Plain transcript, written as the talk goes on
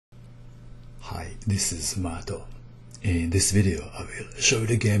Hi, this is Mato. In this video I will show you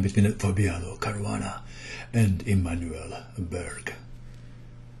the game between Fabiano, Caruana and Emanuel, Berg.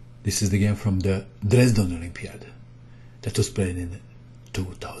 This is the game from the Dresden Olympiad that was played in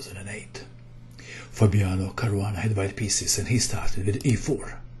 2008. Fabiano, Caruana had white pieces and he started with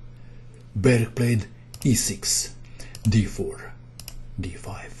e4. Berg played e6, d4,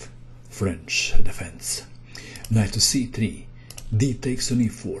 d5, French defense. Knight to c3, d takes on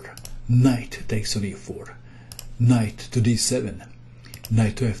e4, knight takes on e4, knight to d7,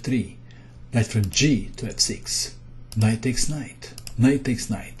 knight to f3, knight from g to f6, knight takes knight, knight takes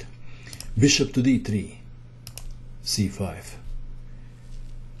knight, bishop to d3, c5.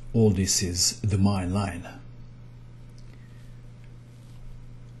 All this is the main line.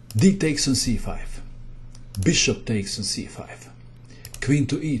 D takes on c5, bishop takes on c5, queen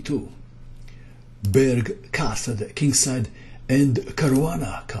to e2, Berg castled kingside and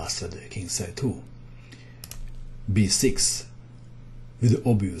Caruana castled kingside too. b6 with the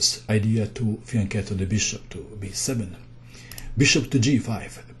obvious idea to fianchetto the bishop to b7, bishop to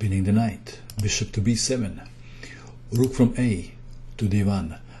g5 pinning the knight, bishop to b7, rook from a to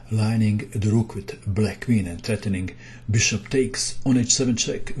d1 lining the rook with black queen and threatening bishop takes on h7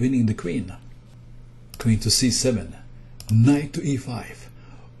 check, winning the queen, queen to c7, knight to e5,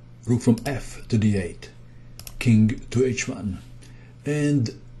 rook from f to d8, king to h1, and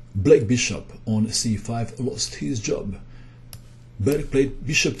black bishop on c5 lost his job. Berg played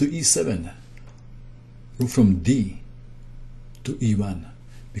bishop to e7, rook from d to e1,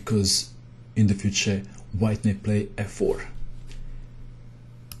 because in the future white may play f4.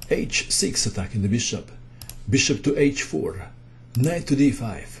 h6 attacking the bishop, bishop to h4, knight to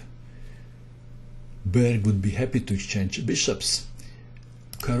d5. Berg would be happy to exchange bishops.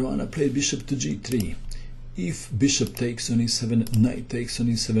 Caruana played bishop to g3. If bishop takes on e7, knight takes on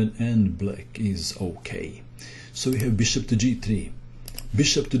e7, and black is okay. So we have bishop to g3,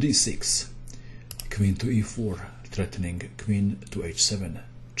 bishop to d6, queen to e4, threatening queen to h7,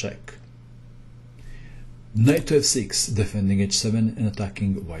 check. Knight to f6, defending h7 and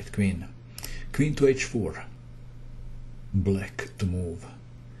attacking white queen. Queen to h4, black to move.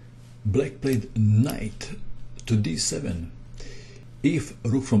 Black played knight to d7. If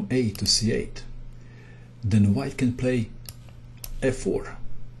rook from a to c8, then white can play f4,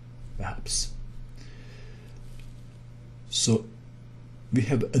 perhaps. So we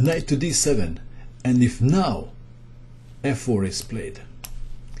have a knight to d7, and if now f4 is played,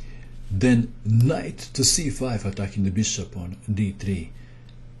 then knight to c5 attacking the bishop on d3,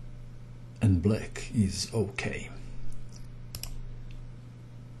 and black is okay.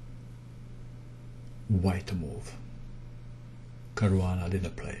 White to move. Caruana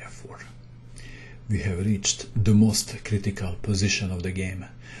didn't play f4. We have reached the most critical position of the game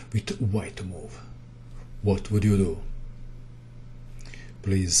with white to move. What would you do?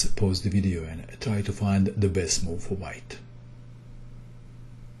 Please pause the video and try to find the best move for white.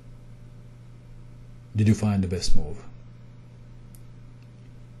 Did you find the best move?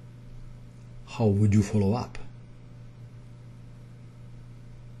 How would you follow up?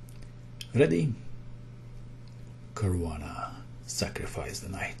 Ready? Caruana sacrificed the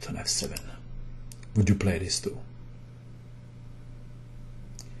knight on f7. Would you play this too?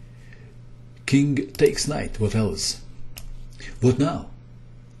 King takes knight, what else? What now?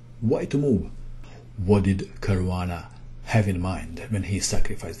 White to move. What did Caruana have in mind when he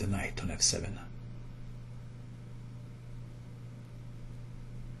sacrificed the knight on f7?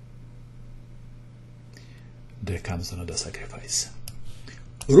 There comes another sacrifice.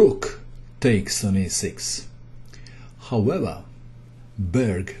 Rook takes on e6. However,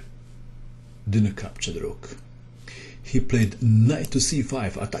 Berg didn't capture the rook. He played knight to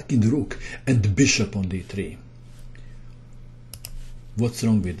c5, attacking the rook, and bishop on d3. What's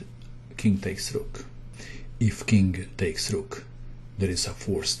wrong with king takes rook? If king takes rook, there is a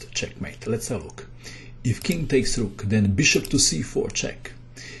forced checkmate. Let's have a look. If king takes rook, then bishop to c4 check,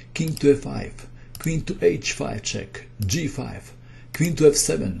 king to f5, queen to h5 check, g5, queen to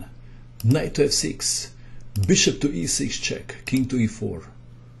f7, knight to f6, bishop to e6 check, king to e4.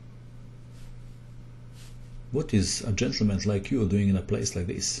 What is a gentleman like you doing in a place like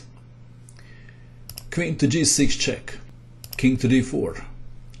this? Queen to g6 check, king to d4,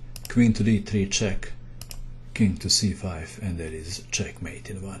 queen to d3 check, king to c5, and there is checkmate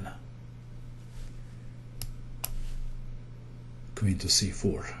in one. Queen to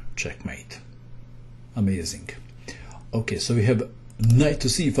c4, checkmate. Amazing. Okay, so we have knight to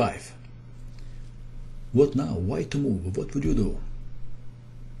c5. What now? White to move. What would you do?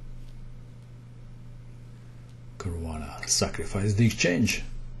 Caruana sacrificed the exchange.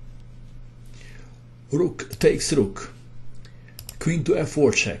 Rook takes rook. Queen to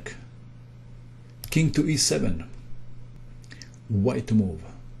f4 check. King to e7. White to move.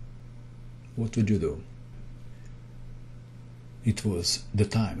 What would you do? It was the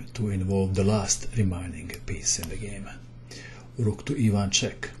time to involve the last remaining piece in the game. Rook to e1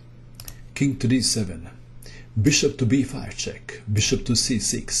 check. King to d7. Bishop to b5 check. Bishop to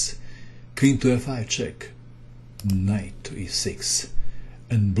c6. Queen to f5 check. Knight to e6.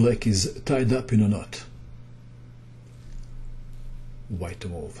 And black is tied up in a knot. White to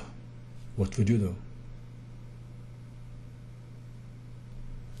move. What would you do?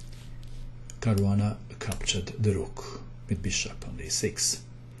 Caruana captured the rook with bishop on d6.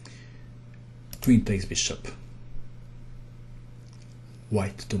 Queen takes bishop.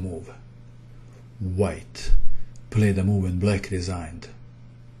 White to move. White played a move and black resigned.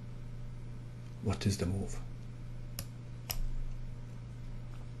 What is the move?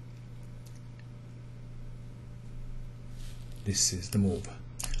 This is the move.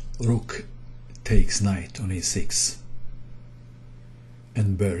 Rook takes knight on e6.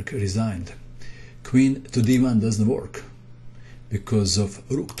 And Berg resigned. Queen to d1 doesn't work because of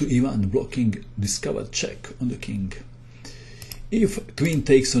rook to e1 blocking discovered check on the king. If queen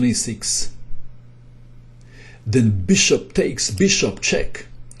takes on e6, then bishop takes bishop check,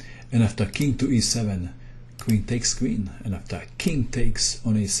 and after king to e7, queen takes queen, and after king takes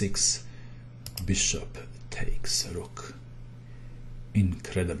on e6, bishop takes rook.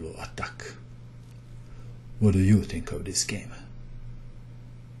 Incredible attack. What do you think of this game?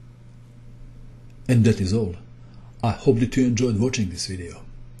 And that is all. I hope that you enjoyed watching this video.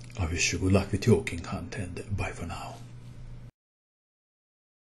 I wish you good luck with your king hunt, and bye for now.